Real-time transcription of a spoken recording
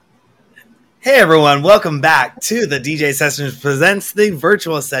Hey everyone, welcome back to the DJ Sessions Presents the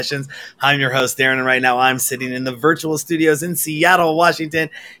Virtual Sessions. I'm your host, Darren, and right now I'm sitting in the virtual studios in Seattle,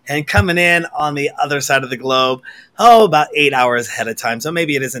 Washington, and coming in on the other side of the globe, about 8 hours ahead of time, so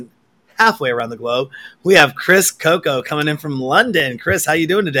maybe it isn't halfway around the globe. We have Coco coming in from London. Chris, how you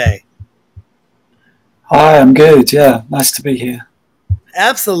doing today? Hi, I'm good. Yeah, nice to be here.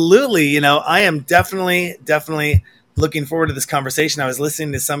 Absolutely. I am definitely looking forward to this conversation. I was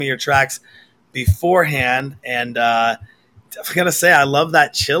listening to some of your tracks beforehand, and I'm gonna say I love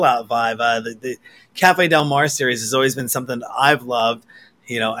that chill out vibe. The Cafe Del Mar series has always been something that I've loved.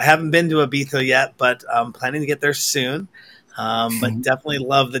 I haven't been to Ibiza yet, but I'm planning to get there soon. But definitely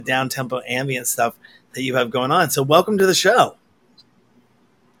love the down tempo ambient stuff that you have going on. So welcome to the show.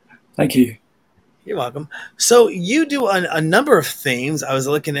 Thank you. You're welcome. So you do a number of things. I was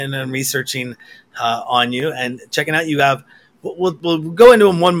looking in and researching on you and checking out. You have we'll go into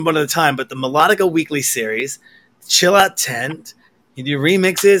them one at a time. But the Melodica Weekly series, Chill Out Tent, you do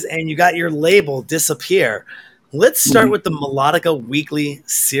remixes, and you got your label Disappear. Let's start with the Melodica Weekly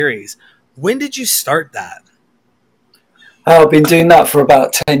series. When did you start that? I've been doing that for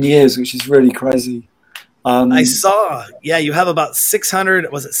about 10 years, which is really crazy. I saw, you have about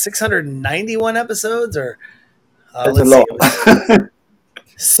 600, was it 691 episodes or There's a let's see, lot. it was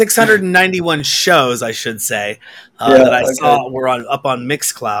 691 shows, I should say, Yeah, that I okay. saw were up on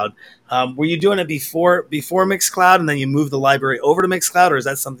Mixcloud. Were you doing it before Mixcloud, and then you moved the library over to Mixcloud, or is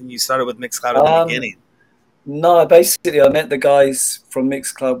that something you started with Mixcloud at the beginning? No, basically, I met the guys from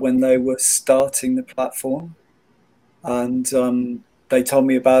Mix Club when they were starting the platform, and they told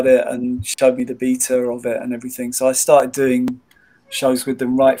me about it and showed me the beta of it and everything. So I started doing shows with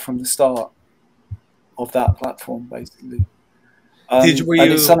them right from the start of that platform, basically. Were And it's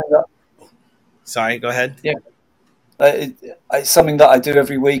you? something that, Sorry, go ahead. yeah, it's something that I do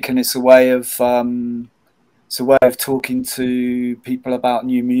every week, and it's a way of talking to people about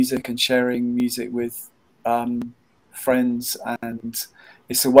new music and sharing music with friends. And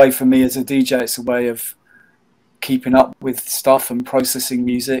it's a way for me as a DJ. It's a way of keeping up with stuff and processing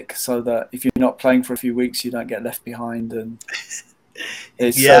music, so that if you're not playing for a few weeks, you don't get left behind. And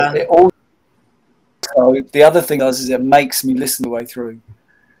it's Yeah, it also, the other thing it does is it makes me listen the way through,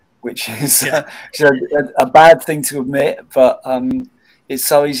 which is yeah. a bad thing to admit, but it's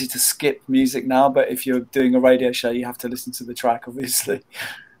so easy to skip music now. But if you're doing a radio show, you have to listen to the track, obviously,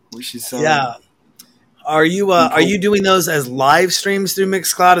 which is Yeah. Are you important. doing those as live streams through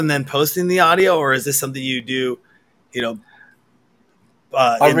Mixcloud and then posting the audio, or is this something you do, you know, in the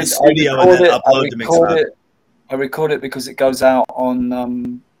I studio and record then it. upload to Mixcloud? I record it because it goes out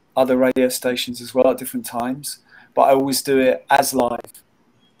on other radio stations as well at different times. But I always do it as live,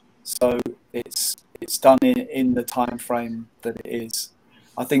 so it's done in the time frame that it is.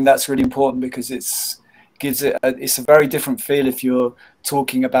 I think that's really important because it's a very different feel if you're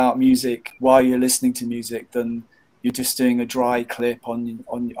talking about music while you're listening to music than you're just doing a dry clip on.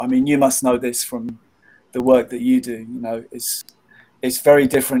 I mean, you must know this from the work that you do. It's very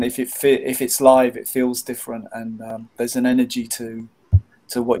different if it's live. It feels different, and there's an energy to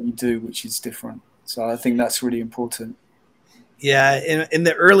what you do which is different. So I think that's really important. Yeah, in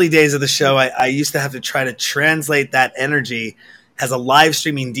the early days of the show, I used to have to try to translate that energy as a live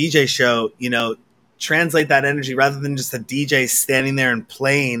streaming DJ show, translate that energy rather than just a DJ standing there and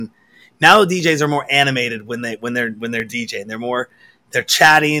playing. Now DJs are more animated when they're DJing. They're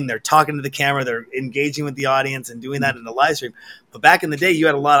chatting, they're talking to the camera, they're engaging with the audience and doing that in a live stream. But back in the day, you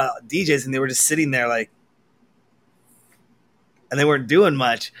had a lot of DJs and they were just sitting there and they weren't doing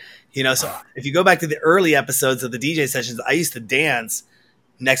much. So if you go back to the early episodes of the DJ sessions, I used to dance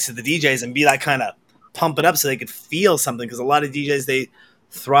next to the DJs and be like kind of pump it up so they could feel something, because a lot of DJs, they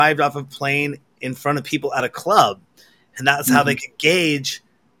thrived off of playing in front of people at a club, and that's how they Mhm. could gauge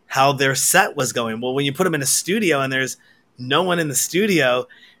how their set was going. Well, when you put them in a studio and there's no one in the studio,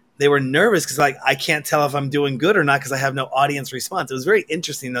 they were nervous because I can't tell if I'm doing good or not because I have no audience response. It was very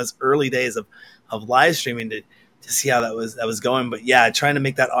interesting those early days of live streaming to see how that was going. But yeah, trying to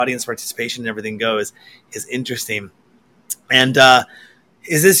make that audience participation and everything go is interesting. And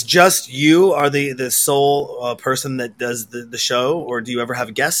is this just you are the sole person that does the show, or do you ever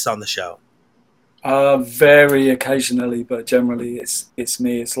have guests on the show? Very occasionally, but generally it's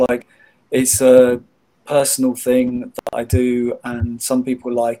me. It's like it's a personal thing that I do, and some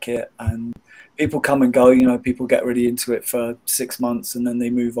people like it, and people come and go. People get really into it for 6 months, and then they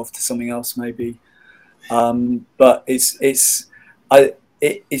move off to something else, maybe. But it's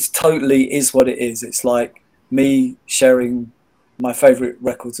totally is what it is. It's like me sharing my favorite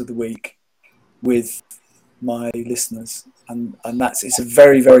records of the week with my listeners, and it's a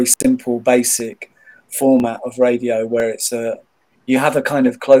very, very simple, basic format of radio where you have a kind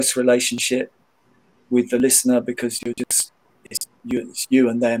of close relationship with the listener because it's you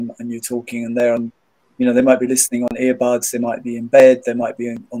and them, and you're talking, and they're on, they might be listening on earbuds, they might be in bed, they might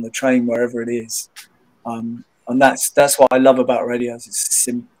be on the train, wherever it is. And that's what I love about radio. It's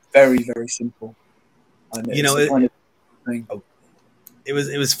very, very simple, and You it's know, the kind of thing.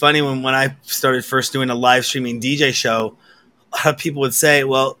 it was funny when I started first doing a live streaming DJ show. A lot of people would say,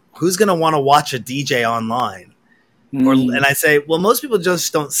 "Well, who's going to want to watch a DJ online?" And I say, well, most people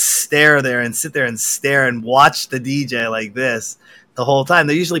just don't stare there and sit there and stare and watch the DJ like this the whole time.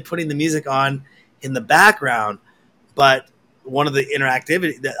 They're usually putting the music on in the background. But one of the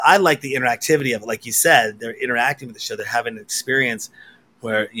interactivity that I like, the interactivity of it, like you said, they're interacting with the show. They're having an experience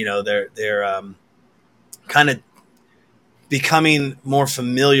where they're kind of becoming more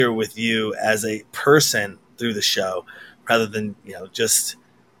familiar with you as a person through the show, rather than just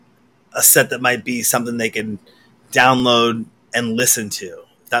a set that might be something they can download and listen to,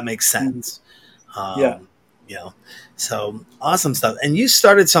 if that makes sense. Yeah. You know, so awesome stuff. And you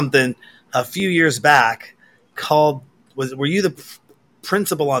started something a few years back called, were you the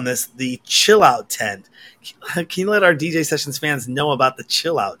principal on this, the Chill Out Tent? Can you let our DJ Sessions fans know about the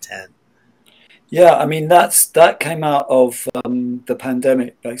Chill Out Tent? Yeah, I mean that came out of the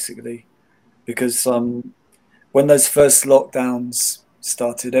pandemic, basically, because when those first lockdowns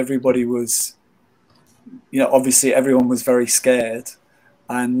started, everybody was, obviously everyone was very scared,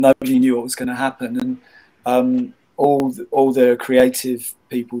 and nobody knew what was going to happen, and all the creative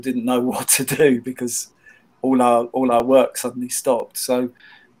people didn't know what to do because all our work suddenly stopped. So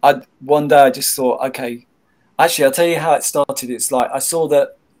one day I just thought, okay, actually I'll tell you how it started. It's like I saw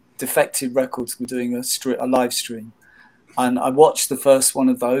that Defected Records were doing a live stream, and I watched the first one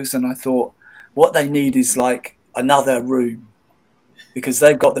of those, and I thought, what they need is like another room, because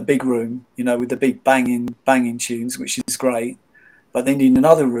they've got the big room, with the big banging tunes, which is great, but they need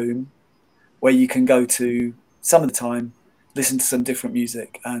another room where you can go to some of the time, listen to some different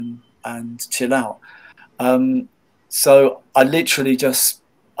music and chill out. So I literally just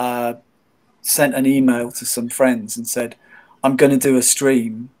sent an email to some friends and said, I'm going to do a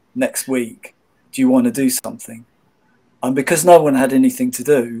stream next week. Do you want to do something? And because no one had anything to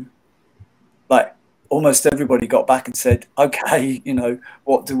do, like almost everybody got back and said, okay,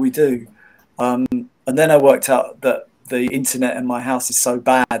 what do we do? And then I worked out that the internet in my house is so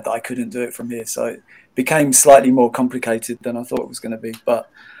bad that I couldn't do it from here. So it became slightly more complicated than I thought it was going to be. But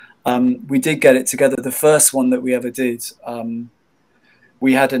we did get it together. The first one that we ever did,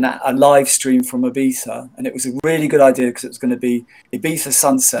 we had a live stream from Ibiza, and it was a really good idea because it was going to be Ibiza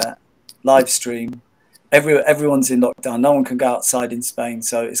sunset live stream. Everyone's in lockdown. No one can go outside in Spain,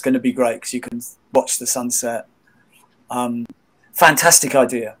 so it's going to be great because you can watch the sunset. Fantastic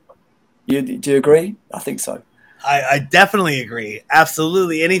idea. Do you agree? I think so. I definitely agree.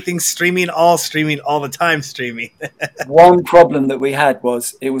 Absolutely. Anything streaming all the time streaming. One problem that we had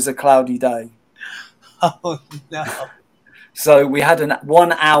was it was a cloudy day. Oh, no. So we had a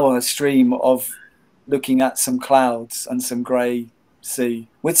 1 hour stream of looking at some clouds and some grey sea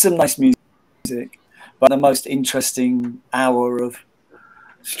with some nice music, but the most interesting hour of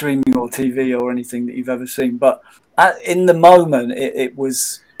streaming or TV or anything that you've ever seen. But in the moment, it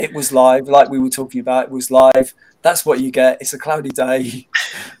was live, like we were talking about. It was live. That's what you get. It's a cloudy day.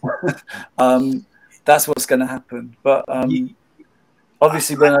 That's what's going to happen. But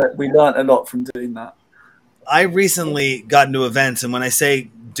obviously, we learned a lot from doing that. I recently got into events, and when I say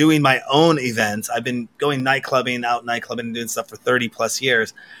doing my own events, I've been going nightclubbing and doing stuff for 30 plus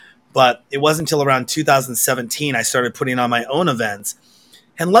years. But it wasn't until around 2017 I started putting on my own events.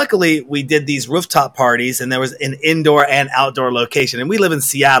 And luckily, we did these rooftop parties, and there was an indoor and outdoor location. And we live in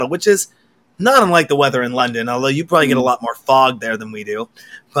Seattle, which is not unlike the weather in London, although you probably get a lot more fog there than we do.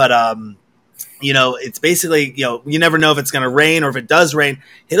 But, it's basically, you never know if it's going to rain, or if it does rain,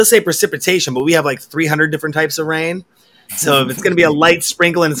 it'll say precipitation, but we have like 300 different types of rain. So if it's going to be a light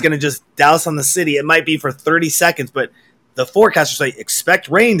sprinkle and it's going to just douse on the city, it might be for 30 seconds, but the forecasters say expect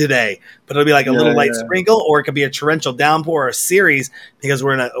rain today, but it'll be like a little light sprinkle, or it could be a torrential downpour or a series, because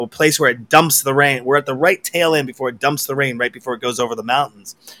we're in a place where it dumps the rain. We're at the right tail end before it dumps the rain, right before it goes over the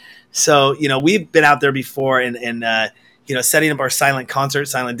mountains. So, we've been out there before and setting up our silent concert,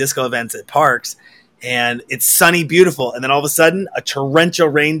 silent disco events at parks, and it's sunny, beautiful. And then all of a sudden a torrential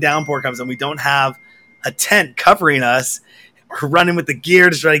rain downpour comes, and we don't have a tent covering us. We're running with the gear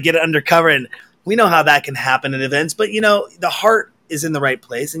to try to get it under cover. And we know how that can happen at events, but the heart is in the right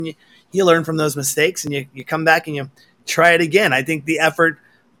place, and you learn from those mistakes, and you come back and you try it again. I think the effort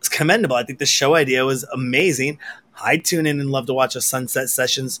It's commendable. I think the show idea was amazing. I tune in and love to watch a sunset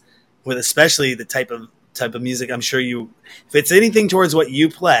sessions with especially the type of music. I'm sure you, if it's anything towards what you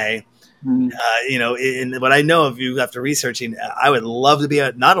play, Mm. in what I know of you after researching, I would love to be.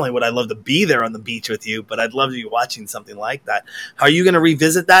 Not only would I love to be there on the beach with you, but I'd love to be watching something like that. Are you going to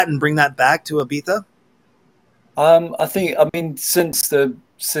revisit that and bring that back to Ibiza? I mean, since the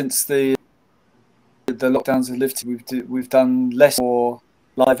lockdowns have lifted, we've done less more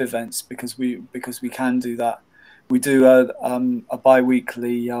live events because we can do that. We do a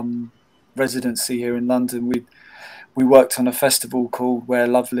bi-weekly residency here in London. We worked on a festival called Where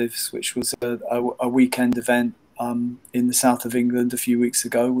Love Lives, which was a weekend event in the south of England a few weeks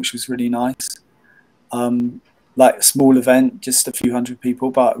ago, which was really nice. Like a small event, just a few hundred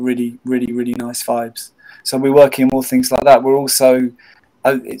people, but really, really, really nice vibes. So we're working on more things like that. We're also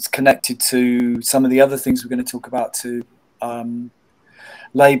it's connected to some of the other things we're going to talk about to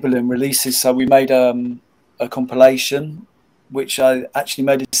label and releases. So we made a compilation, which I actually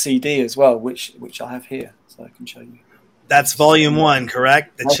made a CD as well, which I have here, so I can show you. That's volume one,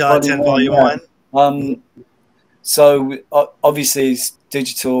 correct? The That's Chill Out volume 10 one, volume yeah. one. So obviously it's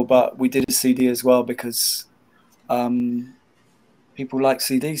digital, but we did a CD as well because people like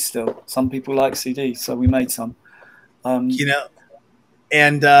CDs still. Some people like CDs, so we made some. You know,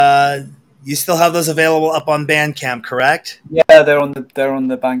 and you still have those available up on Bandcamp, correct? Yeah, they're on the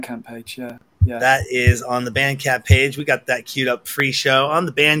Bandcamp page. Yeah, yeah. That is on the Bandcamp page. We got that queued up free show on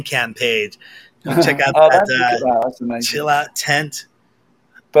the Bandcamp page. Go check out Oh, that look at that. That's amazing. Chill Out Tent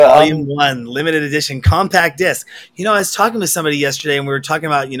But Volume 1, limited edition compact disc. I was talking to somebody yesterday and we were talking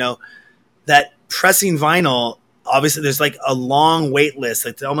about, that pressing vinyl. Obviously, there's like a long wait list.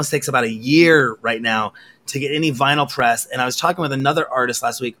 It almost takes about a year right now to get any vinyl press. And I was talking with another artist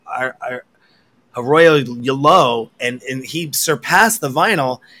last week, Arroyo Yolo, and he surpassed the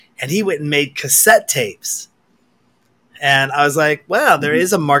vinyl and he went and made cassette tapes. And I was like, wow, there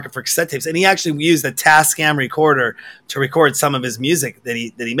is a market for cassette tapes. And he actually used a Tascam recorder to record some of his music that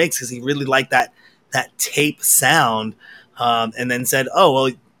he makes because he really liked that tape sound. And then said, oh,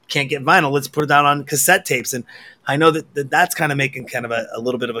 well, can't get vinyl. Let's put it out on cassette tapes. And I know that's kind of making kind of a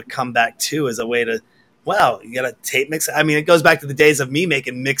little bit of a comeback too, as a way to, wow, you got a tape mix. I mean, it goes back to the days of me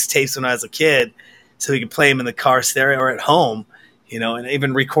making mixtapes when I was a kid so we could play them in the car stereo or at home. And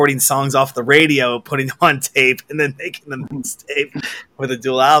even recording songs off the radio, putting them on tape, and then making them tape with a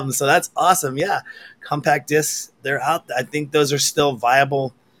dual album. So that's awesome. Yeah. Compact discs, they're out. I think those are still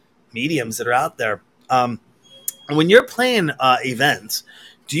viable mediums that are out there. When you're playing events,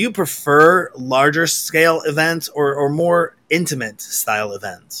 do you prefer larger scale events or more intimate style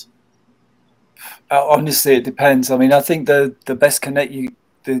events? honestly, it depends. I mean, I think the best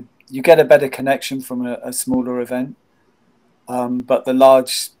you get a better connection from a smaller event. But the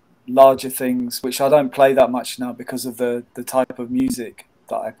larger things, which I don't play that much now because of the type of music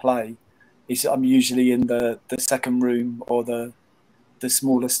that I play, is I'm usually in the second room or the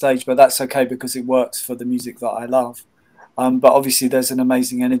smaller stage. But that's okay because it works for the music that I love. But obviously, there's an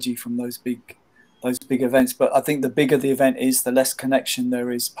amazing energy from those big events. But I think the bigger the event is, the less connection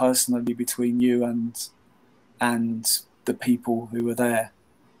there is personally between you and the people who are there.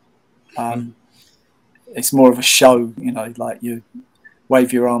 It's more of a show, like you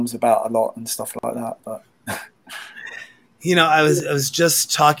wave your arms about a lot and stuff like that. But I was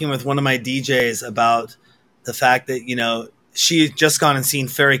just talking with one of my DJs about the fact that she had just gone and seen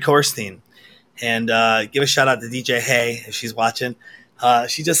Ferry Corstein, and give a shout out to DJ Hay if she's watching.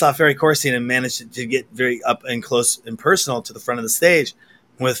 She just saw Ferry Corstein and managed to get very up and close and personal to the front of the stage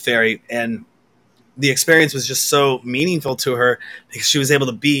with Ferry, and the experience was just so meaningful to her because she was able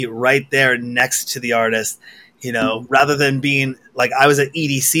to be right there next to the artist, rather than being like, I was at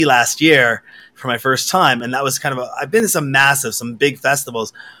EDC last year for my first time. And that was kind of I've been to some big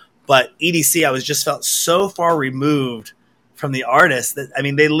festivals, but EDC, I was just felt so far removed from the artist that, I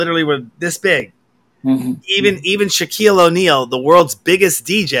mean, they literally were this big. Mm-hmm. Even Shaquille O'Neal, the world's biggest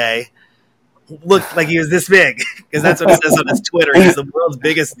DJ, looked like he was this big because that's what it says on his Twitter. He's the world's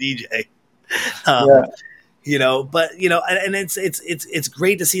biggest DJ. Yeah. But and it's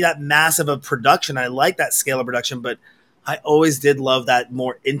great to see that massive of production. I like that scale of production, but I always did love that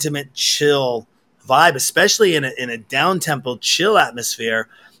more intimate, chill vibe, especially in a down tempo, chill atmosphere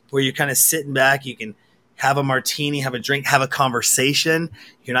where you're kind of sitting back. You can have a martini, have a drink, have a conversation.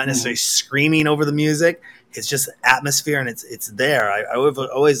 You're not necessarily screaming over the music. It's just atmosphere, and it's there. I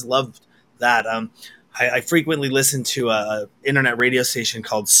always loved that. I frequently listen to a internet radio station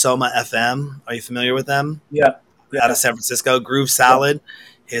called Soma FM. Are you familiar with them? Yeah. Out of San Francisco. Groove Salad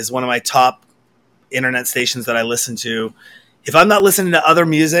is one of my top internet stations that I listen to. if I'm not listening to other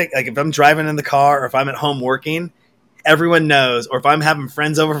music, like if I'm driving in the car or if I'm at home working, everyone knows. Or if I'm having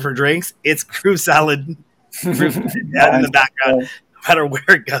friends over for drinks, it's groove salad, groove salad in Nice. the background, Yeah. no matter where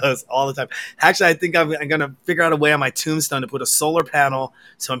it goes, all the time. Actually, I think I'm going to figure out a way on my tombstone to put a solar panel,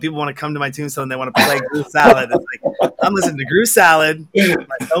 so when people want to come to my tombstone, they want to play groove salad. It's like I'm listening to groove salad,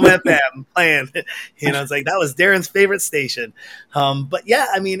 my home FM playing. It's like that was Darren's favorite station. But yeah,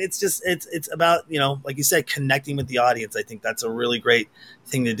 I mean, it's about like you said, connecting with the audience. I think that's a really great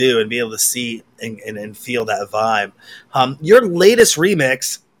thing to do and be able to see and feel that vibe. Your latest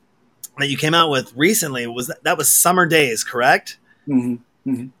remix that you came out with recently that was Summer Days, correct? Mm-hmm.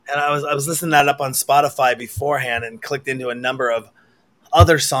 Mm-hmm. And I was listening that up on Spotify beforehand and clicked into a number of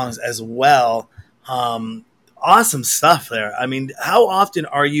other songs as well. Um, awesome stuff there. I mean, how often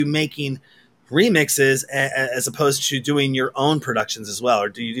are you making remixes as opposed to doing your own productions as well, or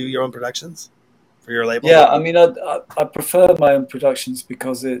do you do your own productions for your label? Yeah, I mean, I prefer my own productions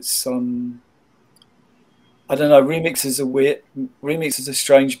because it's I don't know. Remixes are weird. Remixes are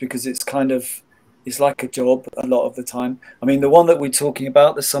strange because it's like a job a lot of the time. I mean, the one that we're talking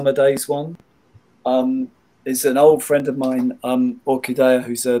about, the Summer Days one, um, is an old friend of mine, Orchidea,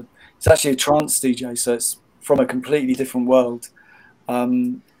 it's actually a trance DJ, so it's from a completely different world.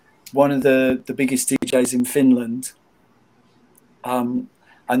 Um, One of the biggest DJs in Finland, and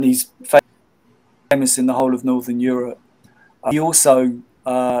he's famous in the whole of Northern Europe. He also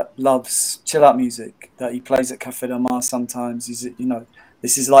loves chill out music that he plays at Cafe Del Mar sometimes.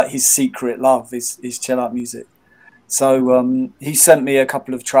 This is like his secret love is chill out music. So he sent me a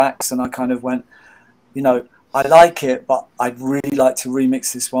couple of tracks, and I kind of went, I like it, but I'd really like to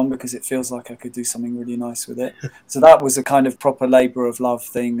remix this one because it feels like I could do something really nice with it. So that was a kind of proper labor of love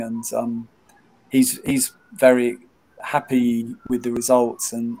thing, and he's very happy with the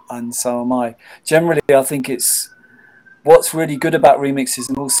results, and so am I. Generally, I think it's what's really good about remixes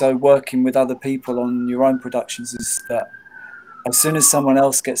and also working with other people on your own productions is that as soon as someone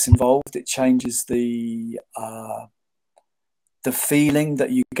else gets involved, it changes the feeling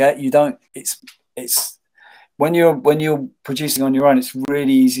that you get. You don't. It's when you're producing on your own, it's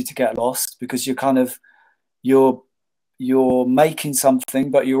really easy to get lost because you're you're making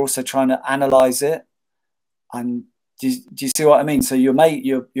something, but you're also trying to analyze it. And do you see what I mean? So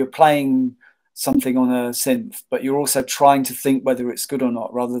you're playing something on a synth, but you're also trying to think whether it's good or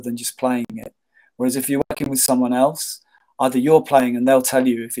not, rather than just playing it. Whereas if you're working with someone else, either you're playing and they'll tell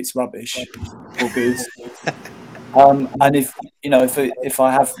you if it's rubbish or good. And if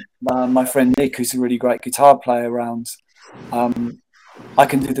I have my friend Nick, who's a really great guitar player, around, I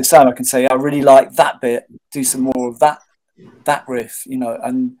can do the same. I can say I really like that bit. Do some more of that riff,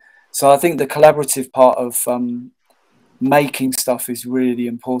 And so I think the collaborative part of making stuff is really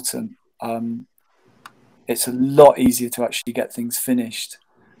important. It's a lot easier to actually get things finished.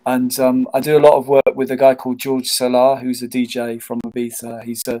 And I do a lot of work with a guy called George Solar, who's a DJ from Ibiza.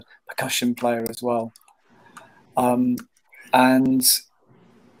 He's a percussion player as well. And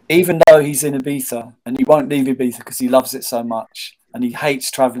even though he's in Ibiza and he won't leave Ibiza because he loves it so much and he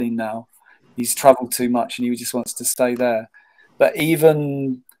hates traveling now, he's traveled too much and he just wants to stay there. But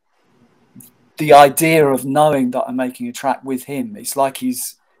even the idea of knowing that I'm making a track with him, it's like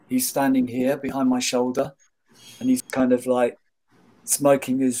he's standing here behind my shoulder and he's kind of like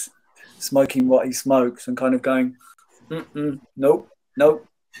smoking what he smokes and kind of going, nope, nope,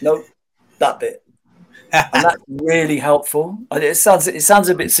 nope, that bit. And that's really helpful. It sounds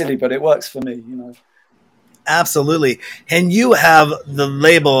a bit silly, but it works for me, Absolutely. And you have the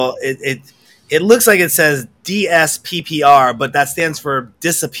label. It looks like it says DSPPR, but that stands for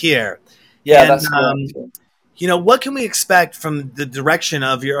disappear. Yeah, And that's correct. what can we expect from the direction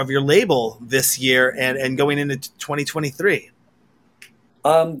of your label this year and going into 2023?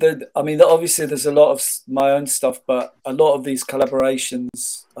 I mean, obviously, there's a lot of my own stuff, but a lot of these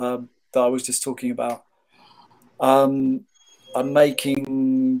collaborations that I was just talking about. I'm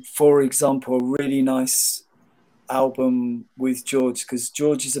making, for example, a really nice album with George because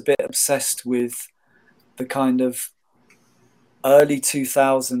George is a bit obsessed with the kind of early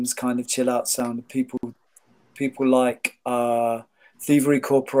 2000s kind of chill out sound of people like Thievery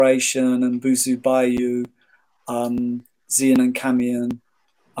Corporation and Buzu Bayou, Zian and Camion.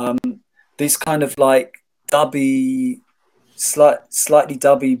 This kind of like dubby, slightly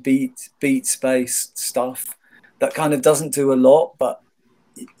dubby beats based stuff that kind of doesn't do a lot, but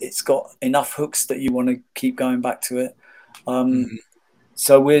it's got enough hooks that you want to keep going back to it.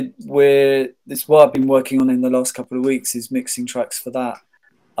 So this is what I've been working on in the last couple of weeks is mixing tracks for that,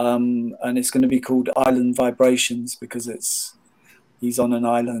 and it's going to be called Island Vibrations because he's on an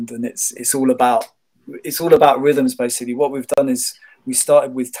island and it's all about it's all about rhythms basically. What we've done is we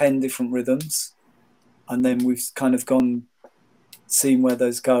started with 10 different rhythms, and then we've kind of gone seeing where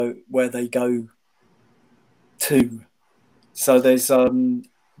they go to. So there's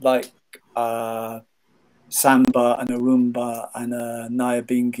like samba and a rumba and a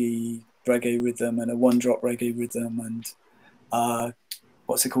nyabingi reggae rhythm and a one drop reggae rhythm and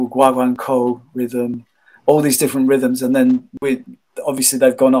what's it called, guaguancó rhythm, all these different rhythms, and then we obviously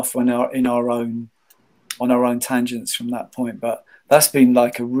they've gone off on our own tangents from that point. But that's been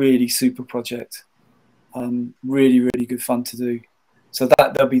like a really super project, really really good fun to do. So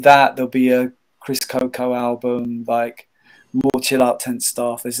there'll be a Chris Coco album, like more chill out tent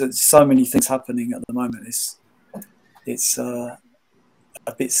stuff. There's so many things happening at the moment. It's a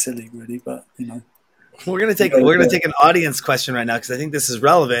bit silly really, but you know. We're gonna take an audience question right now because I think this is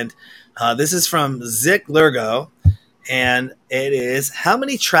relevant. This is from Zick Lurgo, and it is: how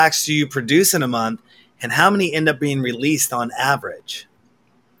many tracks do you produce in a month, and how many end up being released on average?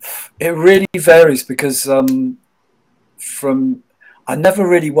 It really varies because from I never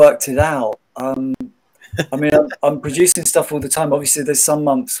really worked it out. I mean, I'm producing stuff all the time. Obviously, there's some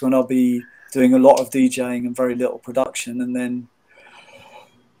months when I'll be doing a lot of DJing and very little production, and then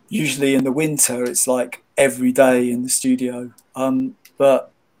usually in the winter it's like every day in the studio.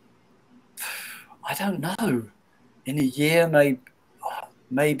 But I don't know. In a year,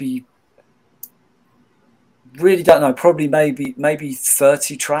 maybe really don't know. Probably maybe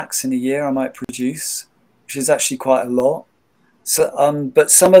 30 tracks in a year I might produce, which is actually quite a lot. So,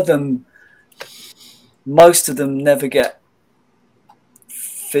 but some of them, most of them never get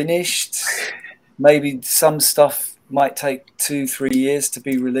finished. Maybe some stuff might take 2-3 years to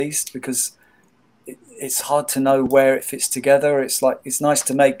be released because it's hard to know where it fits together. It's like, it's nice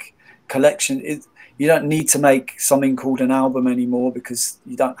to make collection. You don't need to make something called an album anymore because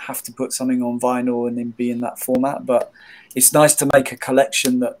you don't have to put something on vinyl and then be in that format. But it's nice to make a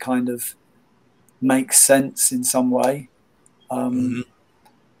collection that kind of makes sense in some way.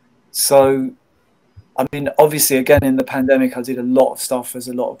 So, I mean, obviously, again, in the pandemic, I did a lot of stuff, as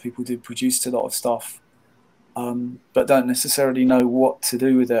a lot of people did, produced a lot of stuff, but don't necessarily know what to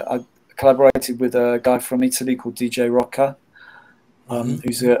do with it. I collaborated with a guy from Italy called DJ Rocca,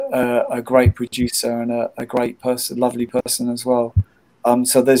 who's a great producer and a great person, lovely person as well.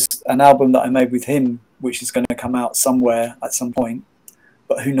 So there's an album that I made with him, which is going to come out somewhere at some point,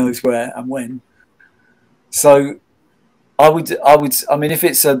 but who knows where and when. So I mean, if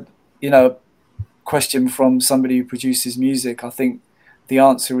it's a, you know, question from somebody who produces music, I think the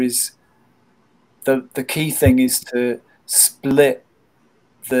answer is the key thing is to split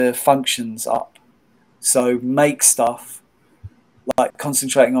the functions up. So make stuff, like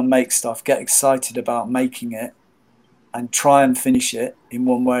concentrating on make stuff, get excited about making it and try and finish it in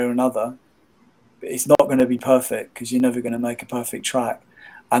one way or another. But it's not going to be perfect because you're never going to make a perfect track.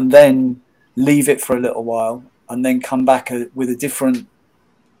 And then leave it for a little while and then come back with a different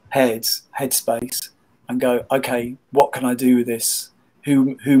headspace and go, okay, what can I do with this?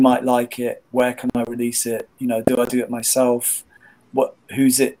 Who might like it? Where can I release it? You know, do I do it myself?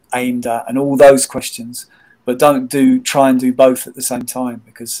 Who's it aimed at? And all those questions. But don't try and do both at the same time,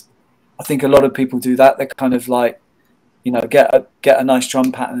 because I think a lot of people do that. They're kind of like, you know, get a nice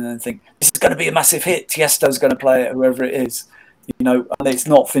drum pattern and then think, this is going to be a massive hit. Tiesto's going to play it, whoever it is, you know, and it's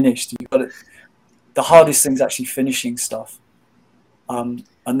not finished. You've got it. The hardest thing is actually finishing stuff. And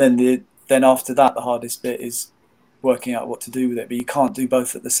then after that, the hardest bit is working out what to do with it. But you can't do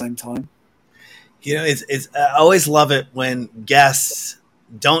both at the same time. You know, I always love it when guests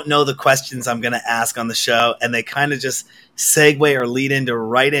don't know the questions I'm going to ask on the show, and they kind of just segue or lead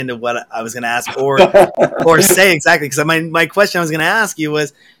right into what I was going to ask, or say exactly. Because my question I was going to ask you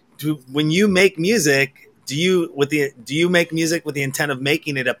was, when you make music, do you make music with the intent of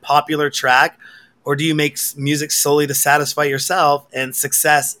making it a popular track, or do you make music solely to satisfy yourself, and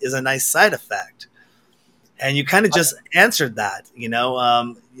success is a nice side effect? And you kind of just answered that, in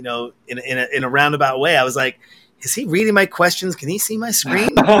a roundabout way. I was like, is he reading my questions? Can he see my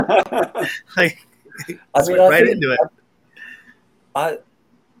screen? Like, right into it.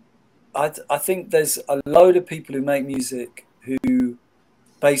 I think there's a load of people who make music who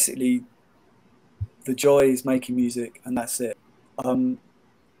basically the joy is making music and that's it.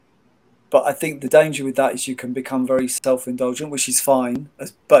 But I think the danger with that is you can become very self-indulgent, which is fine.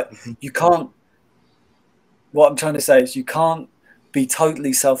 But you can't, what I'm trying to say is you can't be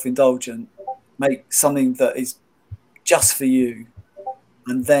totally self-indulgent, make something that is just for you,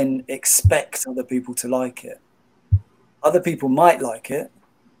 and then expect other people to like it. Other people might like it,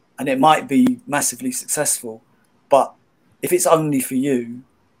 and it might be massively successful. But if it's only for you,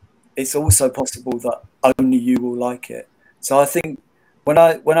 it's also possible that only you will like it. So I think when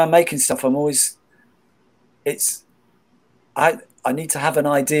I'm making stuff, I'm always it's I need to have an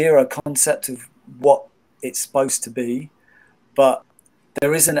idea, a concept of what it's supposed to be, but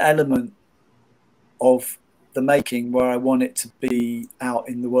there is an element of the making where I want it to be out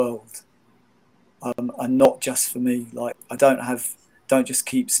in the world, and not just for me. Like I don't just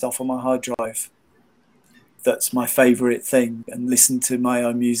keep stuff on my hard drive that's my favorite thing and listen to my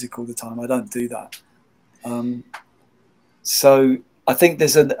own music all the time. I don't do that. Um, so I think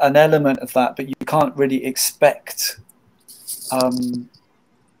there's an element of that, but you can't really expect um,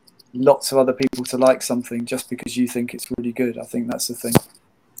 lots of other people to like something just because you think it's really good. I think that's the thing.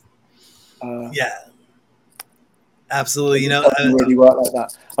 Yeah, absolutely. It doesn't really work like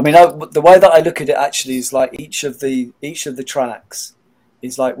that. I mean, the way that I look at it actually is like each of the tracks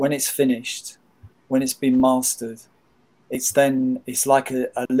is like when it's finished, when it's been mastered, it's like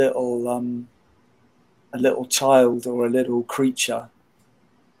a little child or a little creature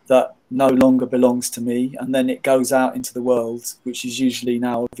that no longer belongs to me, and then it goes out into the world, which is usually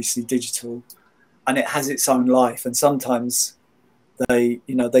now obviously digital, and it has its own life. And sometimes they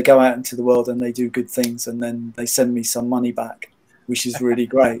go out into the world and they do good things, and then they send me some money back, which is really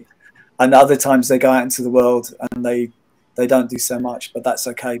great. And other times they go out into the world and they don't do so much, but that's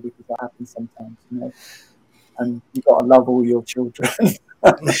okay because that happens sometimes, you know. And you've got to love all your children.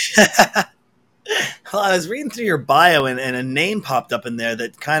 Well, I was reading through your bio, and a name popped up in there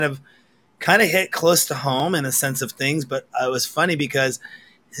that kind of hit close to home in a sense of things, but it was funny because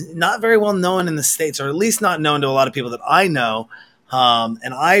not very well known in the States, or at least not known to a lot of people that I know.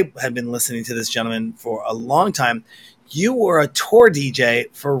 And I have been listening to this gentleman for a long time. You were a tour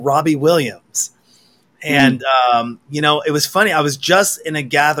DJ for Robbie Williams. And, it was funny. I was just in a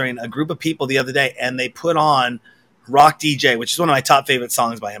gathering, a group of people the other day, and they put on Rock DJ, which is one of my top favorite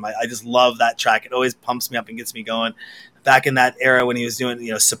songs by him. I just love that track. It always pumps me up and gets me going. Back in that era when he was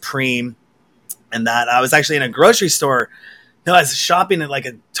doing, Supreme and that, I was actually in a grocery store. No, I was shopping at like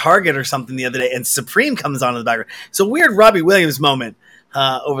a Target or something the other day, and Supreme comes on in the background. It's a weird Robbie Williams moment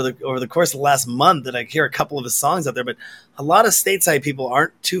over the course of the last month that I hear a couple of his songs out there, but a lot of stateside people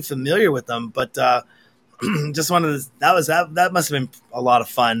aren't too familiar with them. But just wanted to, that must have been a lot of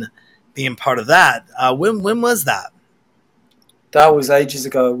fun being part of that. When was that? That was ages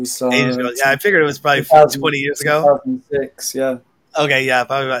ago. It was Ages ago. Yeah, I figured it was probably 20 years ago. 2006, yeah. Okay, yeah,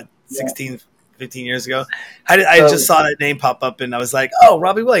 probably about 16, 15 years ago. I just saw that name pop up, and I was like, oh,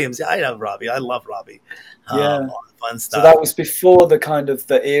 Robbie Williams. Yeah, I know Robbie. I love Robbie. Yeah. All the fun stuff. So that was before the kind of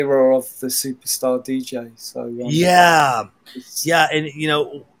the era of the superstar DJ. So yeah. And,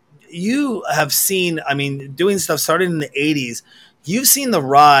 you have seen, doing stuff started in the 80s. You've seen the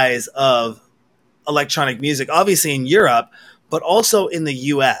rise of electronic music, obviously in Europe, but also in the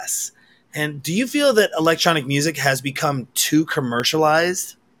US. And do you feel that electronic music has become too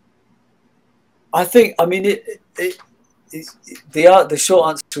commercialized? I think, the short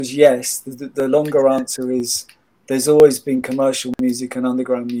answer is yes. The longer answer is there's always been commercial music and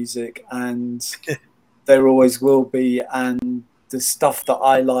underground music, and there always will be. And the stuff that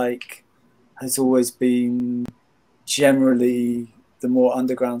I like has always been generally the more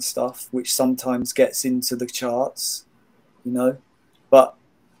underground stuff, which sometimes gets into the charts, But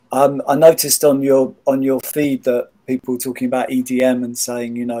I noticed on your feed that people talking about EDM and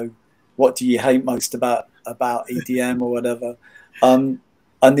saying, what do you hate most about EDM or whatever? And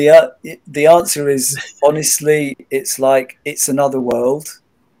the answer is honestly, it's like it's another world,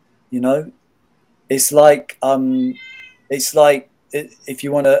 It's like if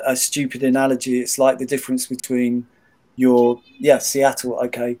you want a stupid analogy, it's like the difference between Seattle,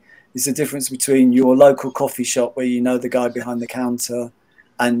 okay. It's the difference between your local coffee shop where the guy behind the counter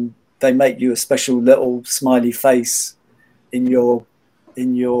and they make you a special little smiley face in your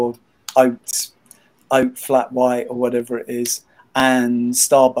oat flat white or whatever it is, and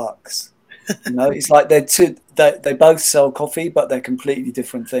Starbucks. It's like they both sell coffee, but they're completely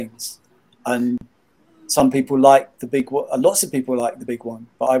different things. And some people like the big one. Lots of people like the big one,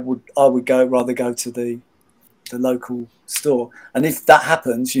 but I would rather go to the local store. And if that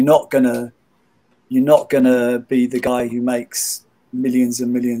happens, you're not gonna be the guy who makes millions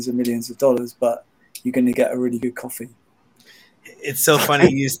and millions and millions of dollars, but you're gonna get a really good coffee. It's so funny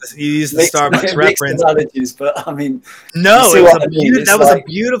you use the Starbucks reference. Analogies, but no, that was a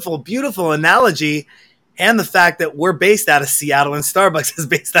beautiful, beautiful analogy. And the fact that we're based out of Seattle and Starbucks is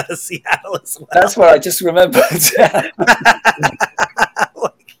based out of Seattle as well. That's what I just remembered.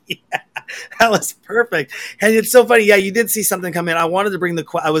 That was perfect. And it's so funny. Yeah, you did see something come in. I wanted to bring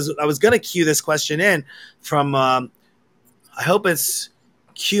I was going to cue this question in from, I hope it's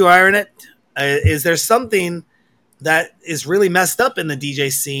Q iron it. Is there something that is really messed up in the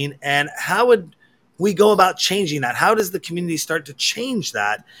DJ scene, and how would we go about changing that? How does the community start to change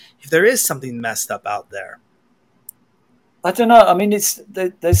that if there is something messed up out there? I don't know. I mean,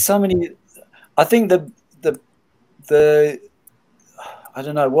 there's so many. I think the I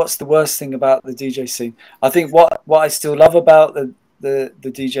don't know what's the worst thing about the DJ scene. I think what I still love about the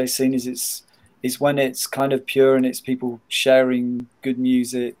DJ scene is when it's kind of pure and it's people sharing good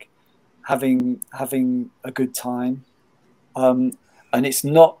music, having a good time, and it's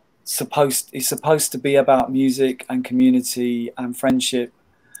supposed to be about music and community and friendship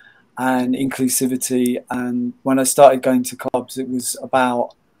and inclusivity. And when I started going to clubs, it was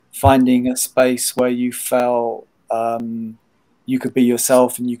about finding a space where you felt you could be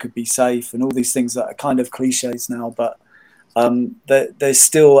yourself and you could be safe, and all these things that are kind of cliches now, but they're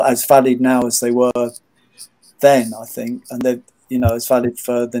still as valid now as they were then, I think, and they're as valid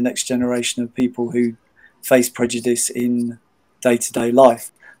for the next generation of people who face prejudice in day-to-day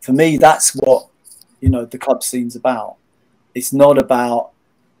life. For me, that's what the club scene's about. It's not about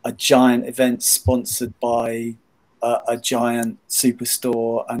a giant event sponsored by a giant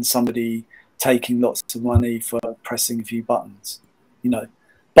superstore and somebody taking lots of money for pressing a few buttons,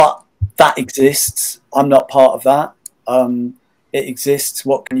 But that exists. I'm not part of that. It exists.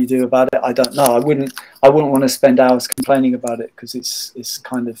 What can you do about it? I don't know. I wouldn't want to spend hours complaining about it because it's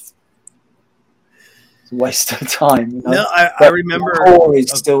kind of a waste of time. No, I But remember. the core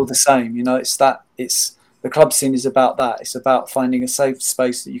is still the same. It's the club scene is about that. It's about finding a safe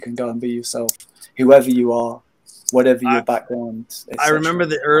space that you can go and be yourself, whoever you are, whatever your background. I remember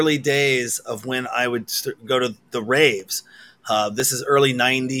the early days of when I would go to the raves. This is early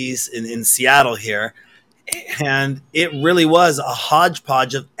 '90s in Seattle here, and it really was a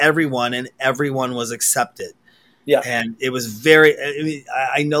hodgepodge of everyone, and everyone was accepted. Yeah, and it was very. I mean,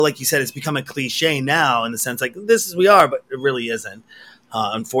 I know, like you said, it's become a cliche now in the sense like this is we are, but it really isn't,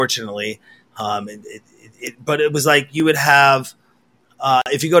 unfortunately. But it was like you would have.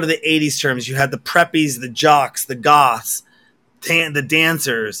 If you go to the '80s terms, you had the preppies, the jocks, the goths, the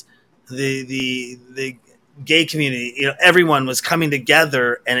dancers, the gay community. Everyone was coming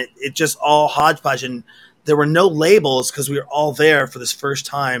together, and it just all hodgepodge. And there were no labels because we were all there for this first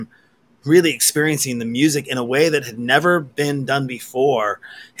time, really experiencing the music in a way that had never been done before.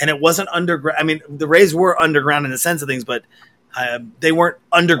 And it wasn't underground. I mean, the raves were underground in the sense of things, but they weren't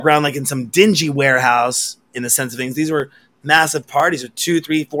underground like in some dingy warehouse in the sense of things. These were massive parties with 2,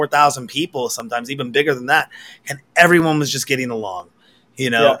 3, 4,000 people, sometimes even bigger than that, and everyone was just getting along,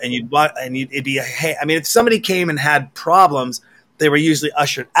 Yeah. and it'd be hey. I mean, if somebody came and had problems, they were usually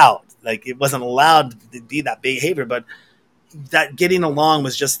ushered out. Like it wasn't allowed to be that behavior, but that getting along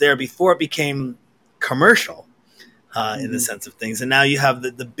was just there before it became commercial in the sense of things. And now you have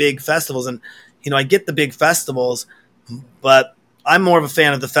the big festivals, and I get the big festivals, but I'm more of a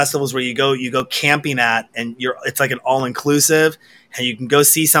fan of the festivals where you go camping at, and it's like an all inclusive, and you can go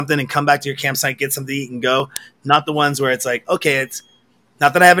see something and come back to your campsite, get something to eat, and go. Not the ones where it's like, okay, it's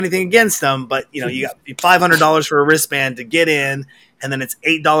not that I have anything against them, but you got $500 for a wristband to get in, and then it's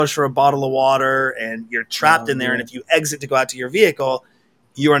 $8 for a bottle of water, and you're trapped in there. Yeah. And if you exit to go out to your vehicle,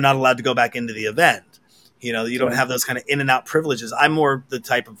 you are not allowed to go back into the event. You don't have those kind of in and out privileges. I'm more the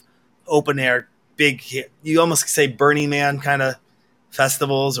type of open air, big, you almost say Burning Man kind of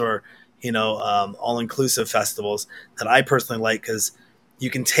festivals, or all inclusive festivals that I personally like because you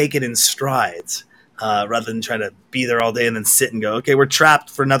can take it in strides rather than trying to be there all day and then sit and go, okay, we're trapped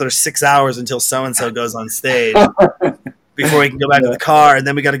for another 6 hours until so and so goes on stage before we can go back to the car, and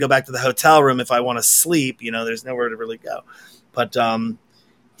then we got to go back to the hotel room if I want to sleep. There's nowhere to really go. But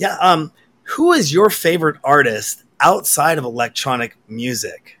who is your favorite artist outside of electronic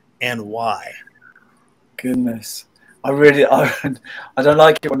music, and why? Goodness. I don't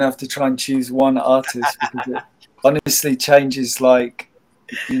like it when I have to try and choose one artist because it honestly changes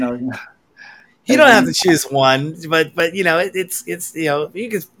You don't have to choose one, but it's you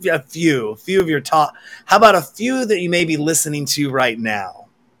could a few of your top. How about a few that you may be listening to right now?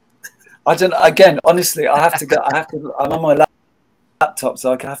 I don't. Again, honestly, I have to go. I'm on my laptop,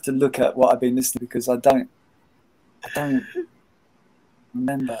 so I have to look at what I've been listening because I don't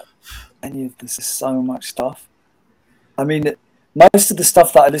remember any of this. There's so much stuff. I mean, most of the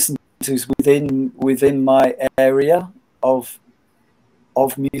stuff that I listen to is within my area of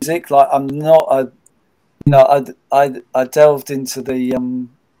music. Like I'm not a, I delved into the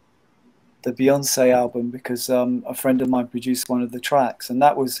Beyonce album because a friend of mine produced one of the tracks, and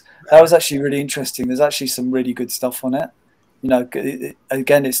that was actually really interesting. There's actually some really good stuff on it.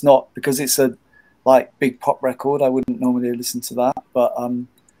 Again, it's not because it's a like big pop record. I wouldn't normally listen to that, but I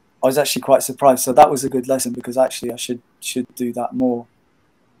was actually quite surprised. So that was a good lesson, because actually I should do that more.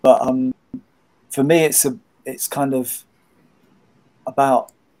 But for me, it's kind of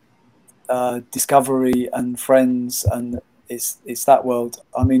about discovery and friends, and it's that world.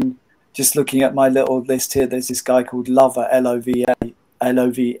 I mean, just looking at my little list here, there's this guy called Lover, Lova,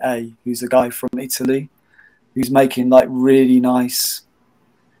 who's a guy from Italy who's making like really nice.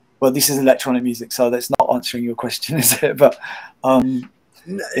 Well, this is electronic music, so that's not answering your question, is it? But it's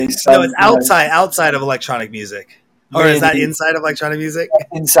No, it's you know, outside of electronic music, or is that really inside of electronic music?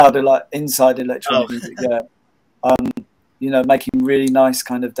 inside Oh, electronic music. Yeah, making really nice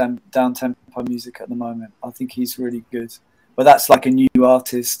kind of down tempo music at the moment. I think he's really good. But that's like a new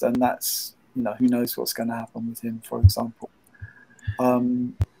artist, and that's who knows what's going to happen with him, for example.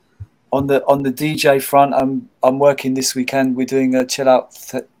 On the DJ front, I'm working this weekend. We're doing a chill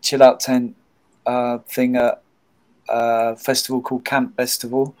out tent thing at a festival called Camp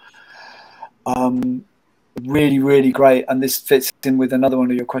Festival. Really, really great. And this fits in with another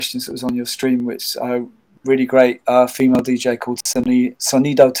one of your questions that was on your stream, which really great female DJ called Sonido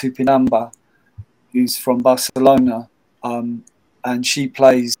Tupinamba, who's from Barcelona. And she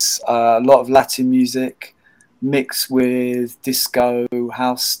plays a lot of Latin music mixed with disco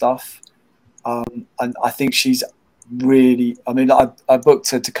house stuff. And I think she's really, I mean, I booked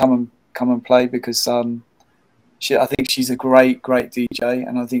her to come and play because I think she's a great DJ.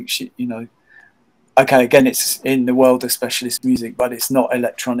 And I think okay, again, it's in the world of specialist music, but it's not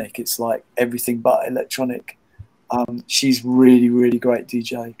electronic. It's like everything but electronic. She's really, really great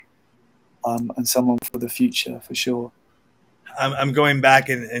DJ, and someone for the future for sure. I'm going back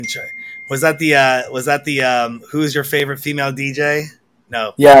and try. Was that the who's your favorite female DJ?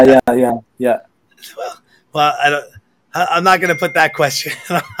 No, Yeah, that, yeah. well, I don't. I'm not going to put that question,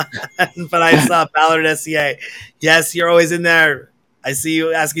 but I saw Ballard SCA. Yes, you're always in there. I see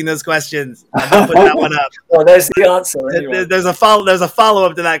you asking those questions. I'm going to put that one up. Well, there's the answer anyway. There's a follow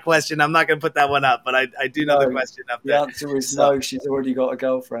up to that question. I'm not going to put that one up, but I do know the No, question up the there. answer is So. no. She's already got a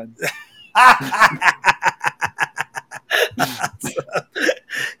girlfriend.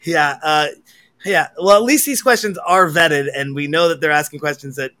 Yeah, yeah. Well, at least these questions are vetted, and we know that they're asking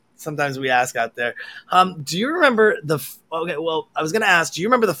questions that sometimes we ask out there. Do you remember the? Okay, well, I was going to ask. Do you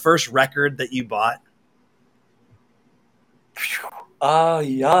remember the first record that you bought?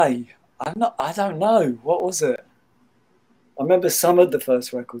 Yay. I don't know. What was it? I remember some of the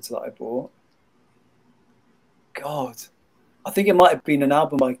first records that I bought. God. I think it might have been an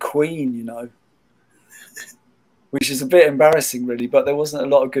album by Queen, which is a bit embarrassing, really, but there wasn't a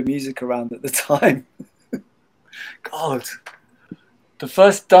lot of good music around at the time. God. The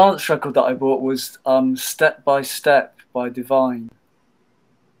first dance record that I bought was Step by Step by Divine,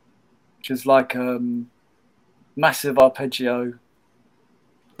 which is like massive arpeggio,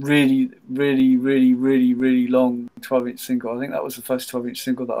 really, really, really, really, really long 12-inch single. I think that was the first 12-inch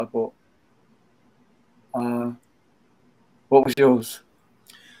single that I bought. What was yours?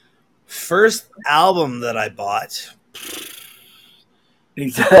 First album that I bought.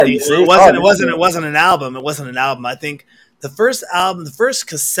 Exactly. It wasn't an album. It wasn't an album. I think the first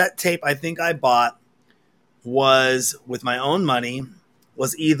cassette tape I think I bought was with my own money.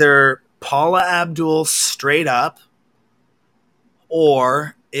 Was either Paula Abdul Straight Up,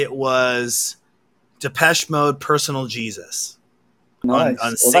 or it was Depeche Mode Personal Jesus on Nice. Well,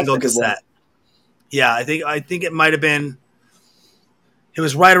 that's single a good one. cassette. Yeah, I think it might have been. It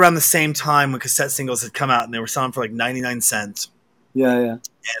was right around the same time when cassette singles had come out, and they were selling for like 99 cents. Yeah.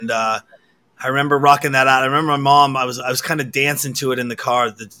 And I remember rocking that out. I remember my mom. I was kind of dancing to it in the car,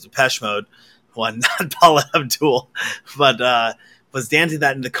 the Depeche Mode one, not Paula Abdul, but was dancing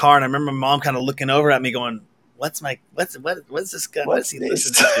that in the car. And I remember my mom kind of looking over at me, going, "What's this guy? What's he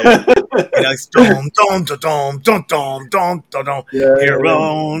listening to?" It's dom dom dom dom dom dom dom your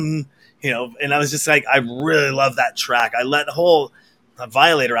own. And I was just like, I really love that track. I let the whole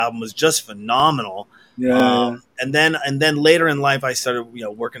Violator album was just phenomenal. Yeah. And then later in life, I started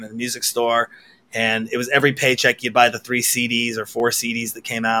working in a music store, and it was every paycheck you'd buy the 3 CDs or 4 CDs that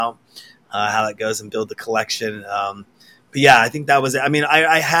came out. How that goes and build the collection. But yeah, I think that was it. I mean,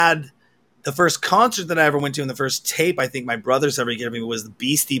 I had the first concert that I ever went to, and the first tape I think my brothers ever gave me was the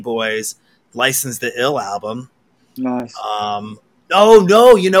Beastie Boys' "License to Ill" album. Nice. Oh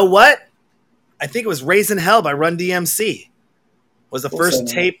no, you know what? I think it was "Raising Hell" by Run DMC. Was the first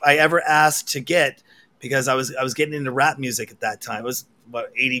tape I ever asked to get, because I was getting into rap music at that time. It was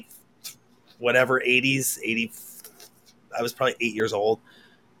what 80 whatever 80s 80. I was probably 8 years old,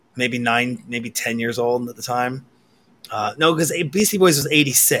 maybe 9, maybe 10 years old at the time. No, because Beastie Boys was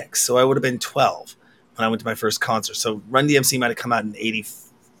 86, so I would have been 12 when I went to my first concert. So Run DMC might have come out in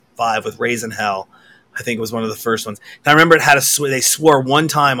 85 with Raisin Hell. I think it was one of the first ones. And I remember it had they swore one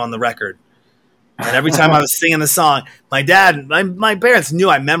time on the record. And every time I was singing the song, my dad, my parents knew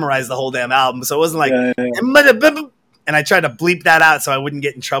I memorized the whole damn album. So it wasn't like, Yeah, yeah. and I tried to bleep that out so I wouldn't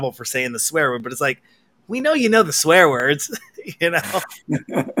get in trouble for saying the swear word. But it's like, we know you know the swear words, you know?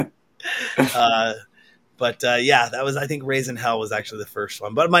 Uh, yeah, that was, I think Raisin Hell was actually the first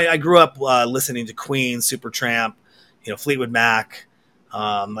one. But I grew up listening to Queen, Supertramp, Fleetwood Mac.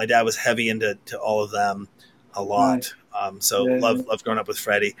 My dad was heavy into all of them a lot. Right. So Yeah, yeah. love growing up with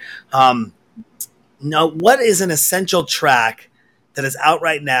Freddie. Now, what is an essential track that is out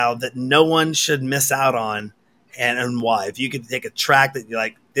right now that no one should miss out on, and why? If you could take a track that you're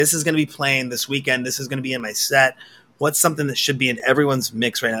like, this is going to be playing this weekend, this is going to be in my set, what's something that should be in everyone's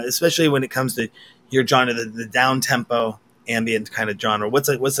mix right now, especially when it comes to your genre, the down tempo ambient kind of genre? What's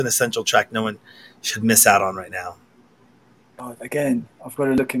an essential track no one should miss out on right now? God, again, I've got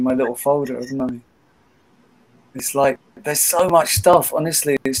to look in my little folder, haven't I? It's like there's so much stuff.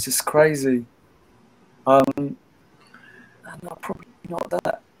 Honestly, it's just crazy. No, probably not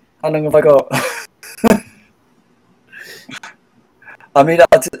that. How long have I got? I mean,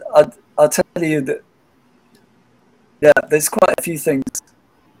 I'll tell you that. Yeah, there's quite a few things,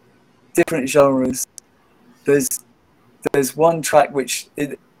 different genres. There's one track which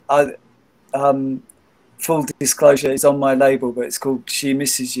full disclosure is on my label, but it's called "She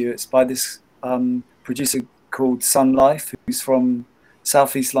Misses You." It's by this producer called Sun Life, who's from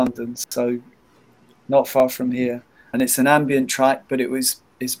Southeast London, so not far from here. And it's an ambient track, but it's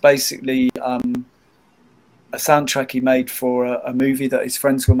basically a soundtrack he made for a movie that his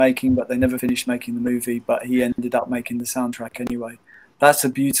friends were making, but they never finished making the movie. But he ended up making the soundtrack anyway. That's a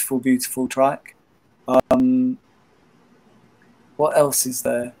beautiful, beautiful track. What else is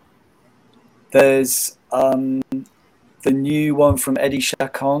there? There's the new one from Eddie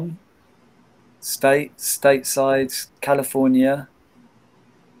Chacon, stateside California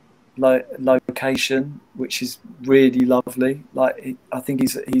location, which is really lovely. Like, I think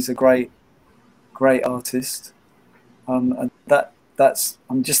he's a great artist. And that's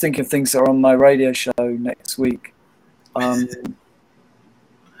I'm just thinking of things that are on my radio show next week.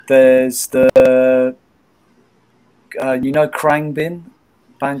 There's the Krangbin,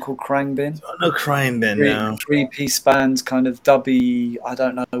 band called Krangbin. Oh, no Crying Bin, no. Three-piece band, kind of dubby, I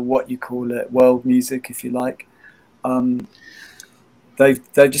don't know what you call it, world music if you like. They've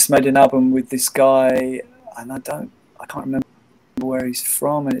just made an album with this guy, and I can't remember where he's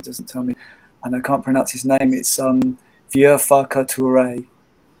from, and it doesn't tell me, and I can't pronounce his name. It's Vieux Farka Touré.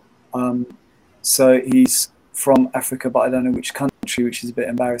 So he's from Africa, but I don't know which country, which is a bit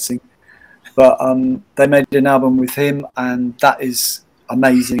embarrassing. But they made an album with him, and that is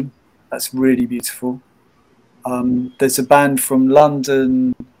amazing. That's really beautiful. There's a band from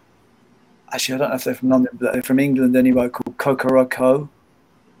London. Actually, I don't know if they're from London, but they're from England anyway, called Coco.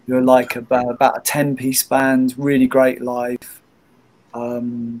 They're like about a 10-piece band, really great live.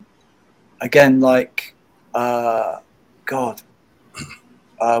 Again, like, world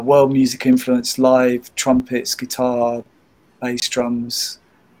music influence, live, trumpets, guitar, bass, drums,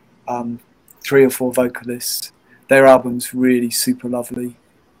 3 or 4 vocalists. Their album's really super lovely.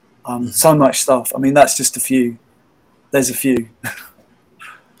 So much stuff. I mean, that's just a few. There's a few.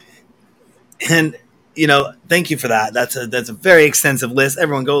 And thank you for that. That's a very extensive list.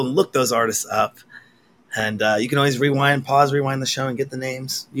 Everyone go and look those artists up. And you can always rewind the show and get the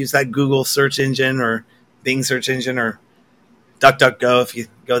names. Use that Google search engine or Bing search engine or DuckDuckGo if you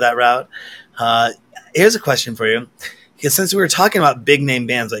go that route. Here's a question for you. Because since we were talking about big name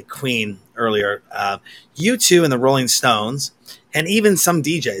bands like Queen earlier, U2 and the Rolling Stones, and even some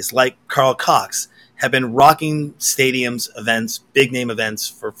DJs like Carl Cox have been rocking stadiums, events, big name events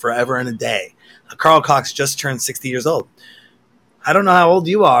for forever and a day. Carl Cox just turned 60 years old. I don't know how old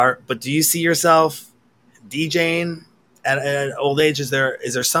you are, but do you see yourself DJing at an old age? Is there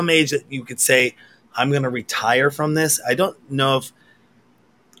some age that you could say, I'm going to retire from this? I don't know if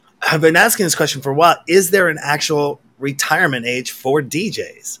I've been asking this question for a while. Is there an actual retirement age for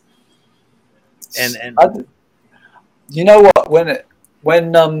DJs? And you know what? When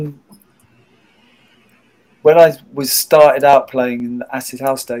I was started out playing in the Acid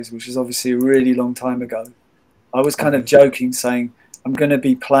House days, which is obviously a really long time ago, I was kind of joking, saying I'm going to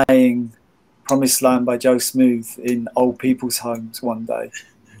be playing Promised Land by Joe Smooth in old people's homes one day.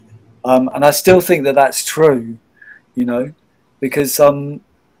 And I still think that that's true, because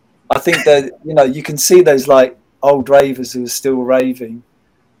I think that, you can see those like old ravers who are still raving.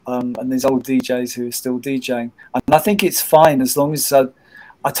 And there's old DJs who are still DJing, and I think it's fine as long as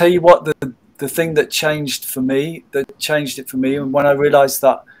I tell you what, the thing that changed it for me, and when I realised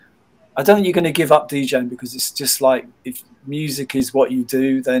that I don't think you're going to give up DJing, because it's just like, if music is what you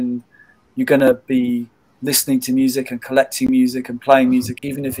do, then you're going to be listening to music and collecting music and playing music,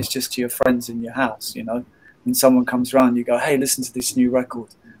 even if it's just to your friends in your house. You know, when someone comes around, you go, "Hey, listen to this new record."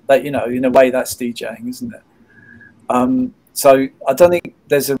 Like, you know, in a way, that's DJing, isn't it? So I don't think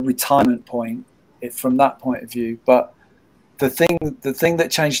there's a retirement point from that point of view. But the thing that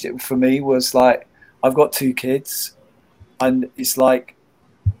changed it for me was, like, I've got 2 kids, and it's like,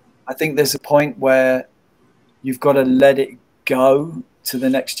 I think there's a point where you've got to let it go to the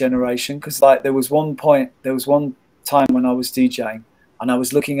next generation. Because, like, there was one time when I was DJing, and I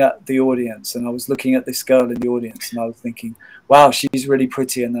was looking at the audience, and I was looking at this girl in the audience, and I was thinking, wow, she's really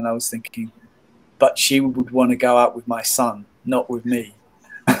pretty. And then I was thinking, but she would want to go out with my son, not with me.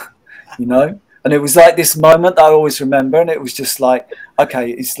 You know? And it was like this moment that I always remember, and it was just like,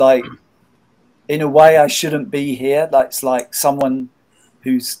 okay, it's like, in a way, I shouldn't be here. Like, it's like someone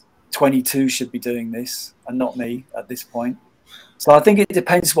who's 22 should be doing this, and not me at this point. So I think it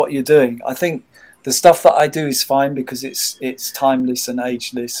depends what you're doing. I think the stuff that I do is fine, because it's timeless and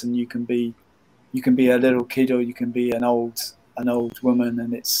ageless, and you can be a little kid, or you can be an old woman,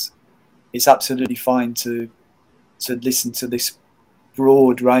 and it's absolutely fine to listen to this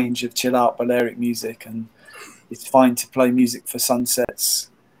broad range of chill out Balearic music, and it's fine to play music for sunsets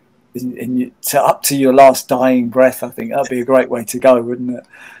up to your last dying breath. I think that'd be a great way to go, wouldn't it?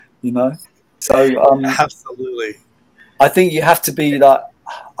 You know? So Absolutely. I think you have to be like,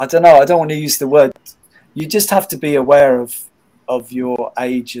 I don't know, I don't want to use the word, you just have to be aware of your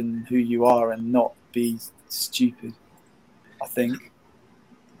age and who you are, and not be stupid, I think.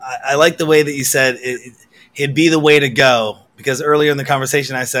 I like the way that you said it'd be the way to go, because earlier in the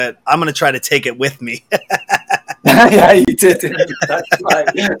conversation I said, I'm going to try to take it with me. Yeah, you did. That's right.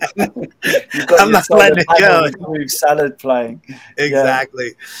 You've got I'm not letting it go. Salad playing. Exactly.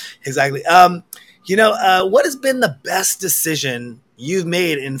 Yeah. Exactly. What has been the best decision you've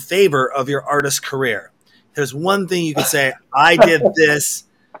made in favor of your artist career? There's one thing you could say, I did this,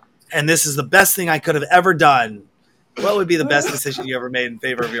 and this is the best thing I could have ever done. What would be the best decision you ever made in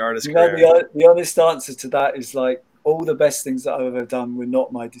favor of your artist career? The honest answer to that is, like, all the best things that I've ever done were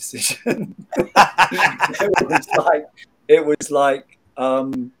not my decision. it was like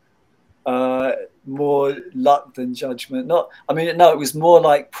more luck than judgment. It was more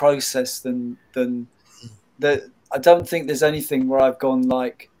like process than that. I don't think there's anything where I've gone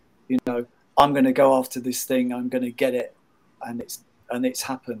like, I'm going to go after this thing, I'm going to get it, and it's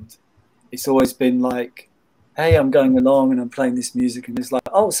happened. It's always been like, hey, I'm going along and I'm playing this music, and it's like,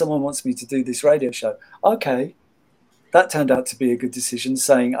 oh, someone wants me to do this radio show. Okay. That turned out to be a good decision,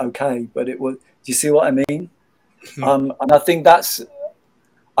 saying okay, but it was. Do you see what I mean? And I think that's.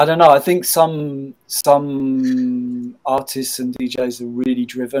 I don't know. I think some artists and DJs are really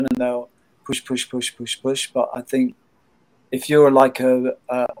driven, and they'll push. But I think if you're like a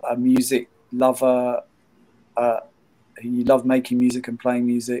music lover, you love making music and playing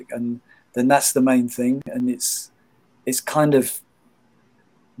music, and then that's the main thing. And it's kind of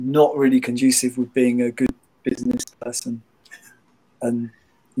not really conducive with being a good business person, and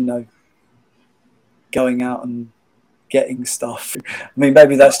going out and getting stuff. I mean,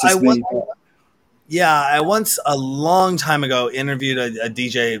 maybe that's just me. Yeah, I once, a long time ago, interviewed a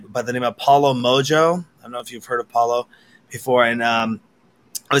DJ by the name of Paulo Mojo. I don't know if you've heard of Paulo before. And I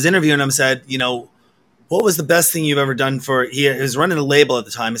was interviewing him, said, what was the best thing you've ever done for, he was running a label at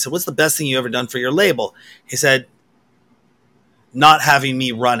the time. I said, what's the best thing you ever done for your label? He said, not having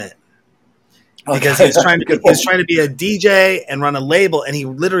me run it. Because he was trying to be a DJ and run a label, and he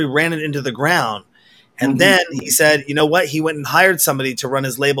literally ran it into the ground. And then he said, you know what? He went and hired somebody to run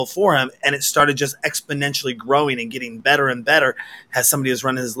his label for him, and it started just exponentially growing and getting better and better as somebody was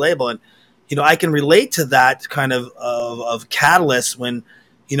running his label. And, I can relate to that kind of catalyst when,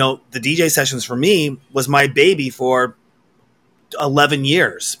 the DJ sessions for me was my baby for 11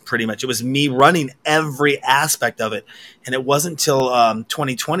 years, pretty much. It was me running every aspect of it. And it wasn't until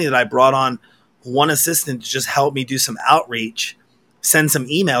 2020 that I brought on one assistant to just help me do some outreach, send some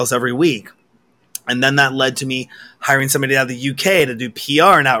emails every week. And then that led to me hiring somebody out of the UK to do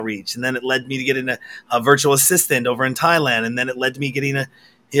PR and outreach. And then it led me to getting a virtual assistant over in Thailand. And then it led to me getting a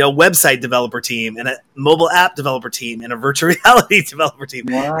website developer team and a mobile app developer team and a virtual reality developer team.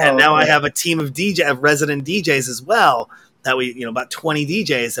 Wow, and now I have a team of resident DJs as well. That we, about 20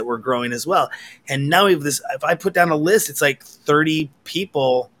 DJs that we're growing as well. And now we have this, if I put down a list, it's like 30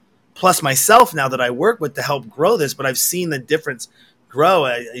 people plus myself now that I work with to help grow this. But I've seen the difference grow.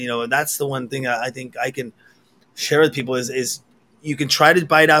 That's the one thing I think I can share with people is you can try to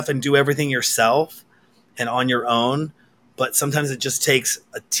bite off and do everything yourself and on your own, but sometimes it just takes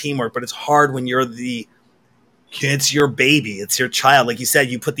a teamwork. But it's hard when it's your baby, it's your child. Like you said,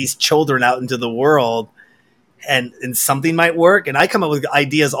 you put these children out into the world, and something might work. And I come up with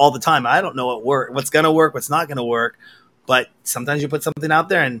ideas all the time. I don't know what's going to work, what's not going to work. But sometimes you put something out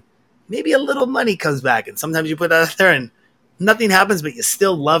there and maybe a little money comes back. And sometimes you put it out there and nothing happens, but you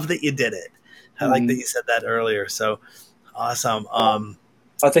still love that you did it. I like that you said that earlier. So awesome.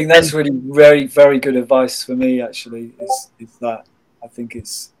 I think that's really very, very good advice for me, actually, is that I think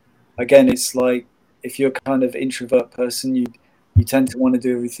it's like if you're a kind of introvert person, you tend to want to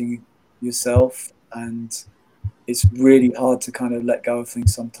do everything yourself, and it's really hard to kind of let go of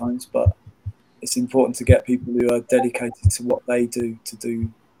things sometimes, but it's important to get people who are dedicated to what they do to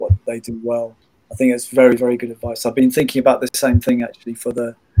do what they do well. I think it's very, very good advice. I've been thinking about the same thing actually for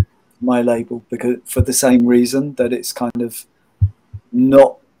my label, because for the same reason that it's kind of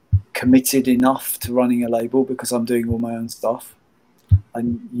not committed enough to running a label, because I'm doing all my own stuff,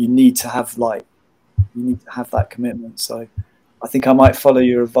 and you need to have that commitment. So I think I might follow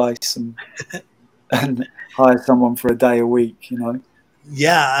your advice and hire someone for a day a week,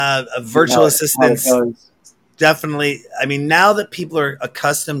 Yeah, a virtual assistant. Definitely. I mean, now that people are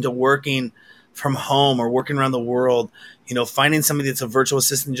accustomed to working from home or working around the world, finding somebody that's a virtual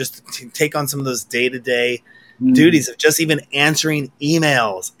assistant just to take on some of those day-to-day duties of just even answering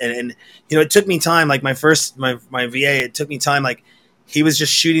emails. And it took me time, like my VA, it took me time. Like he was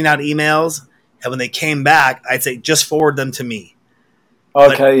just shooting out emails, and when they came back, I'd say, just forward them to me.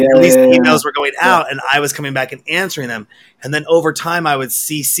 Okay, but at least the emails were going out, and I was coming back and answering them. And then over time, I would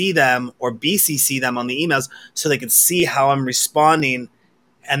CC them or BCC them on the emails so they could see how I'm responding.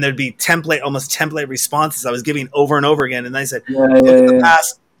 And there'd be almost template responses I was giving over and over again. And I said, look at the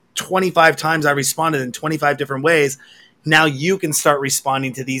past 25 times I responded in 25 different ways. Now you can start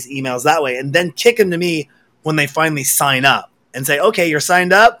responding to these emails that way, and then kick them to me when they finally sign up and say, okay, you're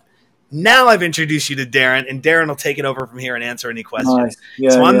signed up. Now I've introduced you to Darren, and Darren will take it over from here and answer any questions.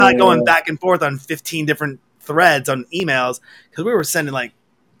 Nice. So I'm not going back and forth on 15 different threads on emails, because we were sending, like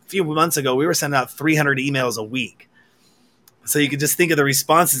a few months ago, we were sending out 300 emaos a week. So you could just think of the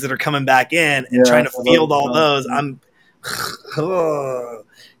responses that are coming back in and trying to field all those.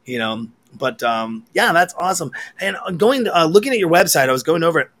 But that's awesome. And looking at your website, I was going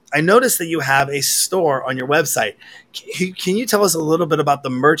over it. I noticed that you have a store on your website. Can you tell us a little bit about the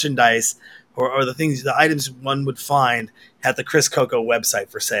merchandise or the items one would find at the Chris Coco website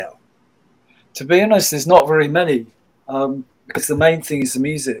for sale? To be honest, there's not very many, because the main thing is the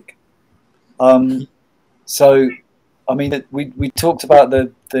music. So, I mean, we talked about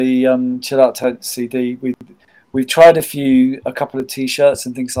the Chill Out Tent CD. We've tried a couple of T-shirts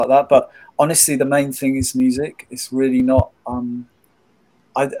and things like that, but honestly, the main thing is music. It's really not.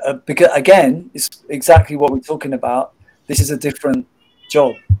 Because again, it's exactly what we're talking about. This is a different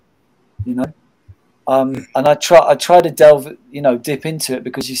job, and I try to delve, dip into it,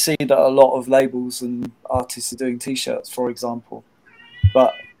 because you see that a lot of labels and artists are doing T-shirts, for example.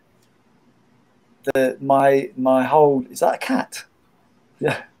 But my whole, is that a cat?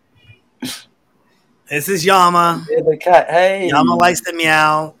 Yeah. This is Yama. Yeah, the cat. Hey. Yama likes to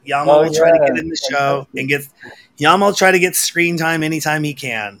meow. Yama will try to get in the show and Yama will try to get screen time anytime he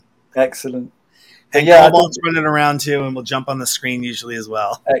can. Excellent. And Cobalt's running around too, and will jump on the screen usually as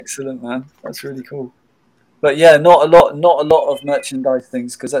well. Excellent, man. That's really cool. But yeah, not a lot of merchandise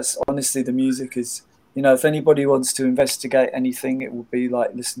things, because that's honestly, the music is, if anybody wants to investigate anything, it will be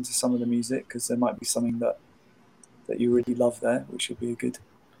like listen to some of the music, because there might be something that you really love there, which would be a good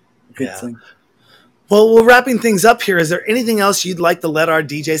thing. Well, we're wrapping things up here. Is there anything else you'd like to let our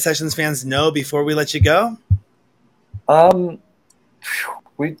DJ Sessions fans know before we let you go?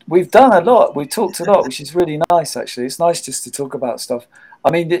 We've done a lot. We've talked a lot, which is really nice, actually. It's nice just to talk about stuff.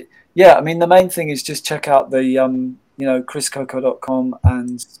 I mean, the main thing is just check out the, chriscoco.com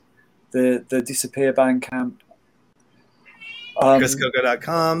and the Disappear Bandcamp.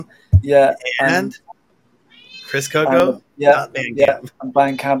 chriscoco.com. Yeah. And Chris Coco. And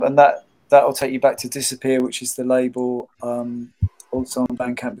Bandcamp. And that'll take you back to Disappear, which is the label, also on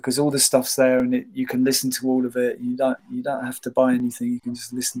Bandcamp, because all the stuff's there, and you can listen to all of it. You don't have to buy anything. You can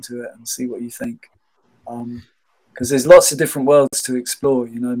just listen to it and see what you think. Because there's lots of different worlds to explore,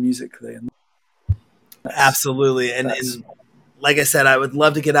 musically. And absolutely. And like I said, I would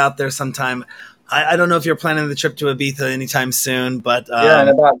love to get out there sometime. I don't know if you're planning the trip to Ibiza anytime soon, but in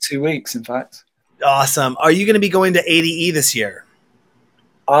about 2 weeks, in fact. Awesome. Are you going to be going to ADE this year?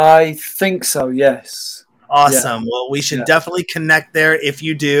 I think so, yes. Yeah, Awesome. Well, we should yeah. definitely connect there if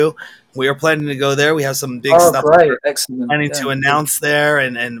you do. We are planning to go there. We have some big Oh, stuff great, excellent. planning Yeah, to cool. announce there,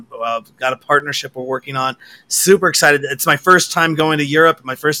 and got a partnership we're working on. Super excited! It's my first time going to Europe.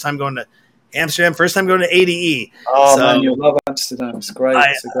 My first time going to Amsterdam. First time going to ADE. Oh man, So you'll love Amsterdam. It's great.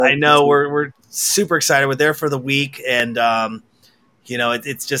 I It's a great I know city. we're super excited. We're there for the week, and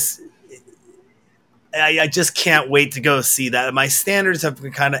it's just I just can't wait to go see that. My standards have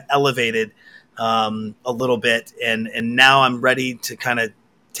been kind of elevated a little bit, and now I'm ready to kind of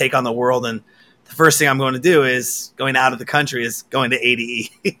take on the world. And the first thing I'm going to do is going out of the country is going to ADE.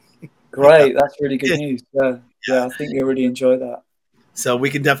 yeah, Great, that's really good yeah. news. Yeah, yeah. I think you'll really enjoy that. So we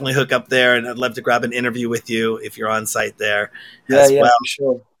can definitely hook up there, and I'd love to grab an interview with you if you're on site there Yeah, as yeah, well. for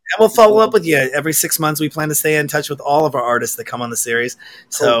sure, And we'll for follow up sure. with you every 6 months. We plan to stay in touch with all of our artists that come on the series. Cool.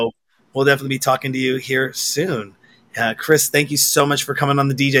 So we'll definitely be talking to you here soon. Chris, thank you so much for coming on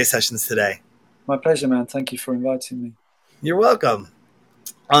the DJ sessions today. My pleasure, man. Thank you for inviting me. You're welcome.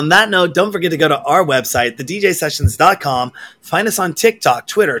 On that note, don't forget to go to our website, thedjsessions.com. Find us on TikTok,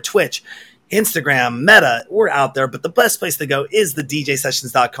 Twitter, Twitch, Instagram, Meta. We're out there, but the best place to go is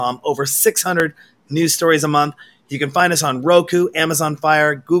thedjsessions.com. Over 600 news stories a month. You can find us on Roku, Amazon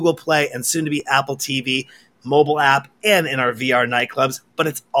Fire, Google Play, and soon to be Apple TV, mobile app, and in our VR nightclubs, but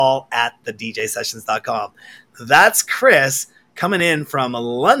it's all at thedjsessions.com. That's Chris coming in from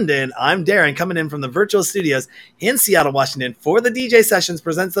London. I'm Darren coming in from the virtual studios in Seattle, Washington for the DJ Sessions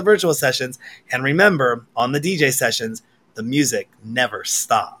presents the virtual sessions. And remember, on the DJ Sessions, the music never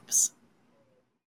stops.